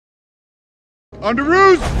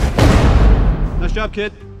Underoos! Nice job,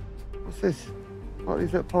 kid. What's this? What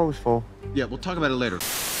is that pose for? Yeah, we'll talk about it later.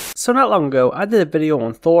 So not long ago, I did a video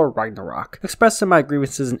on Thor Ragnarok, expressing my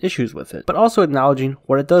grievances and issues with it, but also acknowledging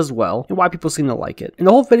what it does well and why people seem to like it. And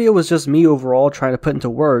the whole video was just me overall trying to put into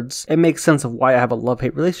words and make sense of why I have a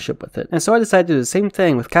love-hate relationship with it. And so I decided to do the same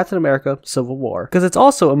thing with Captain America Civil War, because it's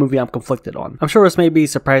also a movie I'm conflicted on. I'm sure this may be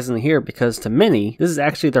surprising to hear because to many, this is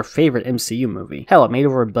actually their favorite MCU movie. Hell, it made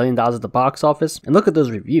over $1 billion at the box office, and look at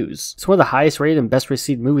those reviews. It's one of the highest rated and best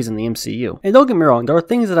received movies in the MCU. And don't get me wrong, there are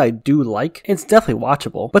things that I do like, and it's definitely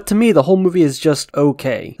watchable, but to me the whole movie is just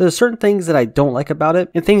okay. There's certain things that I don't like about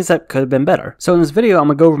it, and things that could have been better. So in this video, I'm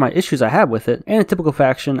gonna go over my issues I have with it, and in typical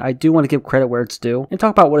fashion, I do want to give credit where it's due, and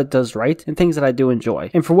talk about what it does right, and things that I do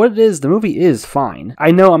enjoy. And for what it is, the movie is fine.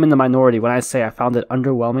 I know I'm in the minority when I say I found it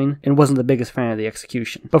underwhelming, and wasn't the biggest fan of the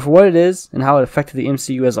execution. But for what it is, and how it affected the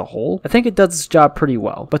MCU as a whole, I think it does its job pretty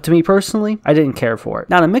well. But to me personally, I didn't care for it.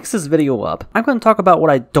 Now to mix this video up, I'm gonna talk about what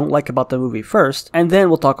I don't like about the movie first, and then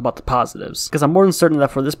we'll talk about the positives. Because I'm more than certain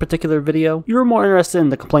that for this particular video, you were more interested in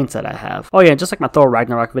the complaints that I have. Oh yeah, just like my Thor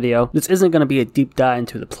Ragnarok video, this isn't going to be a deep dive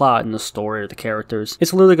into the plot and the story or the characters.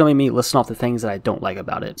 It's literally going to be me listing off the things that I don't like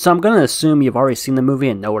about it. So I'm going to assume you've already seen the movie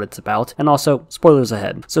and know what it's about, and also, spoilers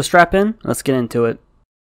ahead. So strap in, let's get into it.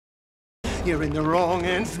 You're in the wrong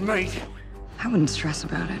ends, mate. I wouldn't stress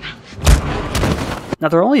about it. Now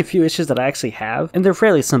there are only a few issues that I actually have, and they're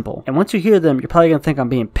fairly simple, and once you hear them, you're probably gonna think I'm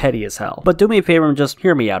being petty as hell. But do me a favor and just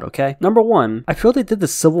hear me out, okay? Number one, I feel they did the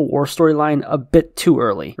Civil War storyline a bit too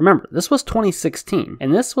early. Remember, this was 2016,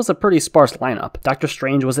 and this was a pretty sparse lineup. Doctor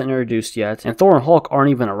Strange wasn't introduced yet, and Thor and Hulk aren't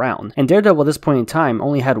even around, and Daredevil at this point in time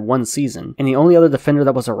only had one season, and the only other Defender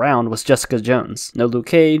that was around was Jessica Jones. No Luke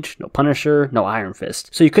Cage, no Punisher, no Iron Fist,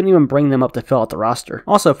 so you couldn't even bring them up to fill out the roster.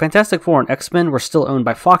 Also, Fantastic Four and X-Men were still owned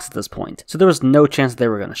by Fox at this point, so there was no chance they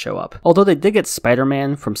were going to show up. Although they did get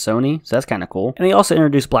Spider-Man from Sony, so that's kind of cool, and they also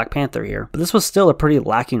introduced Black Panther here, but this was still a pretty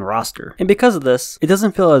lacking roster. And because of this, it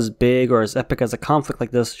doesn't feel as big or as epic as a conflict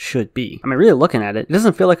like this should be. I mean, really looking at it, it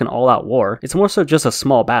doesn't feel like an all-out war, it's more so just a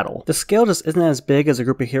small battle. The scale just isn't as big as a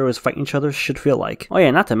group of heroes fighting each other should feel like. Oh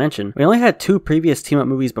yeah, not to mention, we only had 2 previous team-up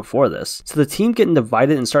movies before this, so the team getting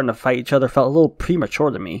divided and starting to fight each other felt a little premature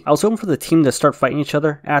to me. I was hoping for the team to start fighting each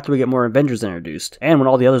other after we get more Avengers introduced, and when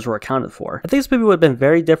all the others were accounted for. I think this movie would have been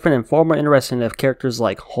very different and far more interesting if characters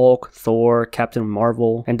like Hulk, Thor, Captain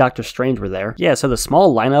Marvel, and Doctor Strange were there. Yeah, so the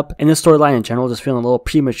small lineup and the storyline in general just feeling a little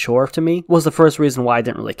premature to me was the first reason why I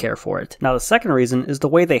didn't really care for it. Now the second reason is the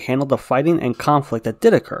way they handled the fighting and conflict that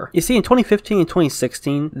did occur. You see, in 2015 and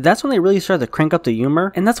 2016, that's when they really started to crank up the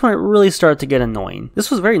humor, and that's when it really started to get annoying.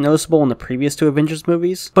 This was very noticeable in the previous 2 Avengers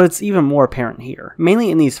movies, but it's even more apparent here.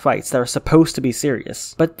 Mainly in these fights that are supposed to be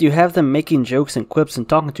serious, but you have them making jokes and quips and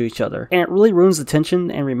talking to each other, and it really ruins the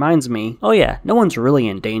tension and reminds me, oh yeah, no one's really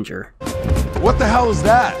in danger. What the hell is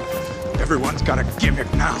that? Everyone's got a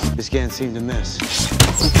gimmick now. This can't seem to miss.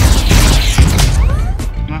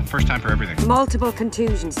 Well, first time for everything. Multiple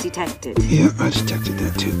contusions detected. Yeah, I detected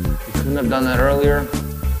that too. You couldn't have done that earlier.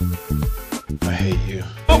 I hate you.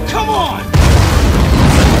 Oh, come on!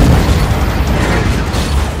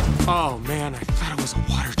 Oh, man, I thought it was a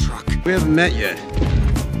water truck. We haven't met yet.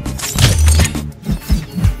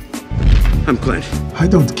 I'm Clint. I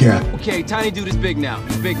don't care. Okay, tiny dude is big now.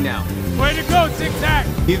 He's big now. Way to go, Tic Tac!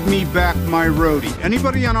 Give me back my roadie.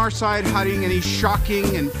 Anybody on our side hiding any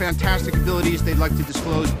shocking and fantastic abilities they'd like to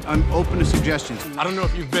disclose, I'm open to suggestions. I don't know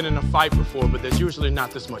if you've been in a fight before, but there's usually not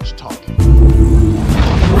this much talking.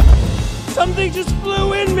 Something just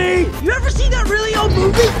flew in me! You ever see that really old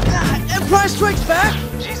movie? Empire Strikes Back?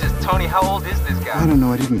 Jesus, Tony, how old is this guy? I don't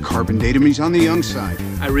know, I didn't carbon date him. He's on the young side.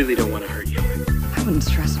 I really don't want to hurt you. I wouldn't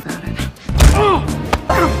stress about it.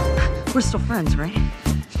 We're still friends, right?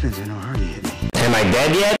 Depends on how hard you hit me. Am I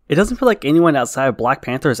dead yet? It doesn't feel like anyone outside of Black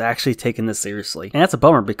Panther is actually taking this seriously. And that's a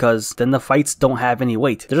bummer because then the fights don't have any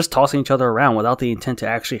weight. They're just tossing each other around without the intent to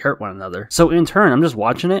actually hurt one another. So in turn, I'm just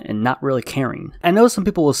watching it and not really caring. I know some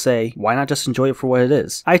people will say, why not just enjoy it for what it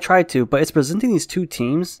is? I tried to, but it's presenting these 2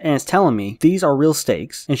 teams and it's telling me these are real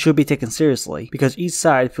stakes and should be taken seriously because each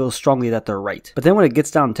side feels strongly that they're right. But then when it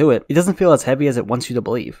gets down to it, it doesn't feel as heavy as it wants you to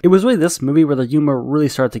believe. It was really this movie where the humor really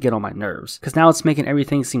started to get on my nerves because now it's making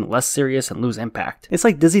everything seem less serious and lose impact. It's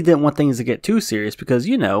like Disney didn't want things to get too serious because,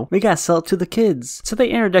 you know, we gotta sell it to the kids. So they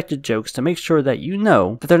interjected jokes to make sure that you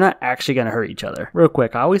know that they're not actually gonna hurt each other. Real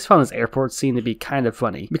quick, I always found this airport scene to be kind of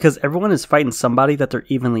funny because everyone is fighting somebody that they're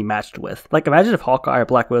evenly matched with. Like imagine if Hawkeye or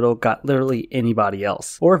Black Widow got literally anybody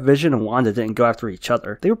else. Or if Vision and Wanda didn't go after each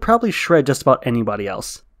other. They would probably shred just about anybody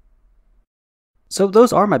else. So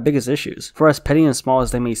those are my biggest issues. For as petty and small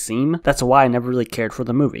as they may seem, that's why I never really cared for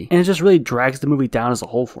the movie. And it just really drags the movie down as a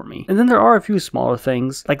whole for me. And then there are a few smaller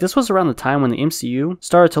things, like this was around the time when the MCU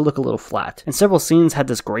started to look a little flat, and several scenes had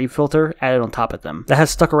this grave filter added on top of them that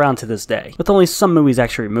has stuck around to this day, with only some movies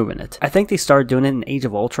actually removing it. I think they started doing it in Age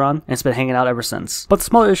of Ultron, and it's been hanging out ever since. But the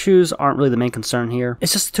smaller issues aren't really the main concern here.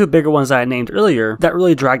 It's just the two bigger ones that I named earlier that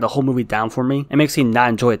really drag the whole movie down for me and makes me not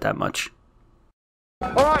enjoy it that much.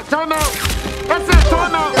 Alright, time out! That's it,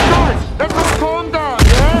 time out! Guys, let's all calm down,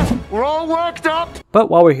 yeah? We're all worked up! But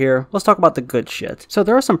while we're here, let's talk about the good shit. So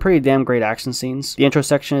there are some pretty damn great action scenes. The intro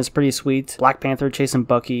section is pretty sweet. Black Panther chasing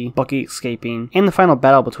Bucky, Bucky escaping, and the final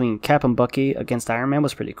battle between Cap and Bucky against Iron Man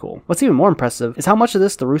was pretty cool. What's even more impressive is how much of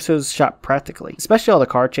this the Russos shot practically, especially all the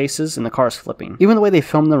car chases and the cars flipping. Even the way they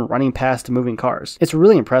filmed them running past the moving cars. It's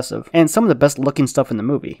really impressive, and some of the best looking stuff in the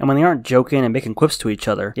movie. And when they aren't joking and making quips to each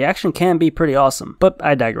other, the action can be pretty awesome. But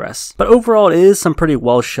I digress. But overall, it is some pretty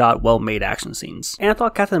well shot, well made action scenes. And I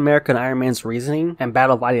thought Captain America and Iron Man's reasoning and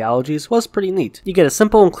battle of ideologies was pretty neat. You get a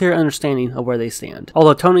simple and clear understanding of where they stand.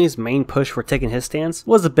 Although Tony's main push for taking his stance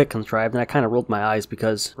was a bit contrived, and I kind of rolled my eyes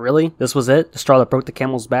because, really? This was it? The straw that broke the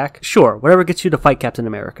camel's back? Sure, whatever gets you to fight Captain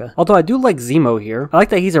America. Although I do like Zemo here. I like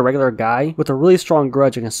that he's a regular guy with a really strong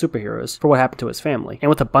grudge against superheroes for what happened to his family. And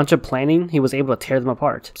with a bunch of planning, he was able to tear them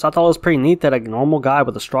apart. So I thought it was pretty neat that a normal guy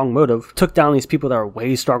with a strong motive took down these people that are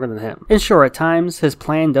way stronger than him. And sure, at times, his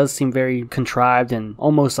plan does seem very contrived and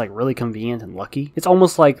almost like really convenient and lucky. It's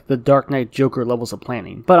almost like the Dark Knight Joker levels of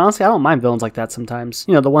planning. But honestly, I don't mind villains like that sometimes.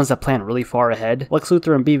 You know, the ones that plan really far ahead. Lex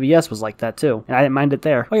Luthor in BVS was like that too, and I didn't mind it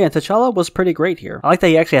there. Oh yeah, T'Challa was pretty great here. I like that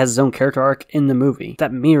he actually has his own character arc in the movie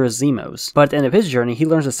that mirrors Zemo's. But at the end of his journey, he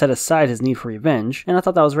learns to set aside his need for revenge, and I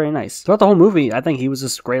thought that was very nice. Throughout the whole movie, I think he was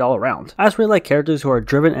just great all around. I just really like characters who are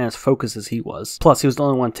driven and as focused as he was. Plus, he was the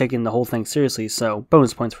only one taking the whole thing seriously, so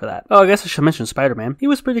bonus points for that. Oh, I guess I should mention Spider-Man. He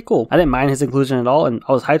was pretty cool. I didn't mind his inclusion at all, and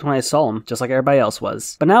I was hyped when I saw him, just like everybody else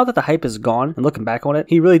was. But now that the hype is gone, and looking back on it,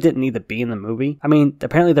 he really didn't need to be in the movie. I mean,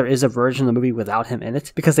 apparently there is a version of the movie without him in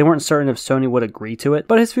it, because they weren't certain if Sony would agree to it,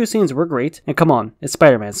 but his few scenes were great, and come on, it's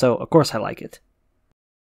Spider-Man, so of course I like it.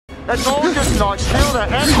 Let's all just not chill the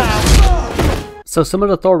heck out! So similar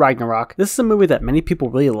to Thor Ragnarok, this is a movie that many people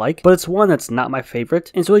really like, but it's one that's not my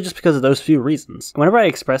favorite, and it's really just because of those few reasons. Whenever I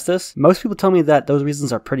express this, most people tell me that those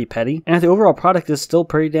reasons are pretty petty, and that the overall product is still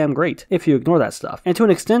pretty damn great, if you ignore that stuff. And to an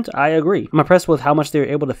extent, I agree. I'm impressed with how much they were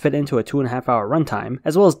able to fit into a 2.5 hour runtime,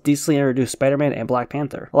 as well as decently introduce Spider-Man and Black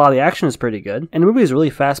Panther. A lot of the action is pretty good, and the movie is really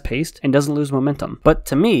fast paced and doesn't lose momentum. But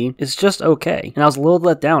to me, it's just okay, and I was a little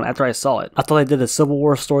let down after I saw it. I thought they did the Civil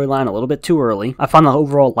War storyline a little bit too early. I found the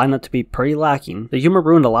overall lineup to be pretty lacking. The humor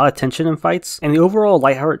ruined a lot of tension in fights, and the overall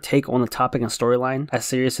lighthearted take on the topic and storyline, as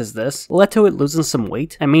serious as this, led to it losing some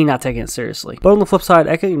weight and me not taking it seriously. But on the flip side,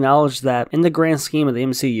 I can acknowledge that in the grand scheme of the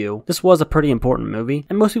MCU, this was a pretty important movie,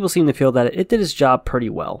 and most people seem to feel that it did its job pretty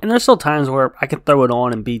well. And there's still times where I can throw it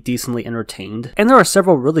on and be decently entertained, and there are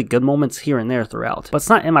several really good moments here and there throughout. But it's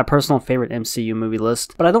not in my personal favorite MCU movie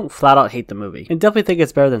list, but I don't flat out hate the movie, and definitely think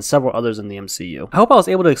it's better than several others in the MCU. I hope I was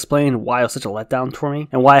able to explain why it was such a letdown for me,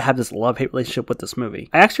 and why I have this love-hate relationship with this movie.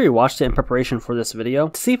 I actually watched it in preparation for this video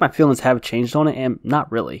to see if my feelings have changed on it, and not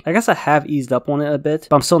really. I guess I have eased up on it a bit,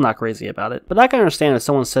 but I'm still not crazy about it. But I can understand if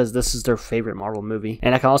someone says this is their favorite Marvel movie,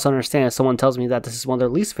 and I can also understand if someone tells me that this is one of their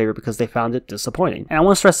least favorite because they found it disappointing. And I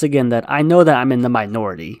want to stress again that I know that I'm in the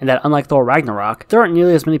minority, and that unlike Thor Ragnarok, there aren't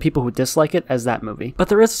nearly as many people who dislike it as that movie. But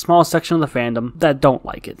there is a small section of the fandom that don't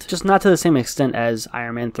like it, just not to the same extent as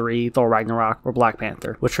Iron Man 3, Thor Ragnarok, or Black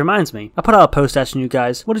Panther. Which reminds me, I put out a post asking you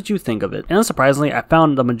guys, what did you think of it? And unsurprisingly, I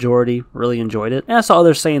found the majority really enjoyed it, and I saw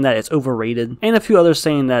others saying that it's overrated, and a few others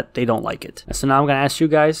saying that they don't like it. And so now I'm going to ask you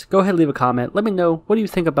guys, go ahead and leave a comment, let me know, what do you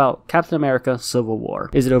think about Captain America Civil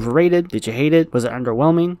War? Is it overrated? Did you hate it? Was it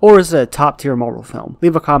underwhelming? Or is it a top tier Marvel film?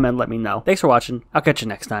 Leave a comment and let me know. Thanks for watching, I'll catch you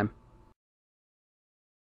next time.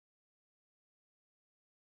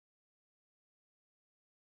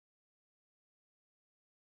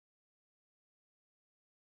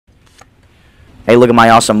 Hey, look at my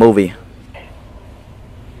awesome movie.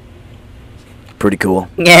 Pretty cool.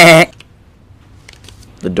 Yeah.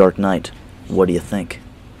 The Dark Knight. What do you think?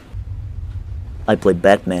 I played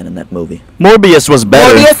Batman in that movie. Morbius was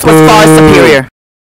better. Morbius was far superior.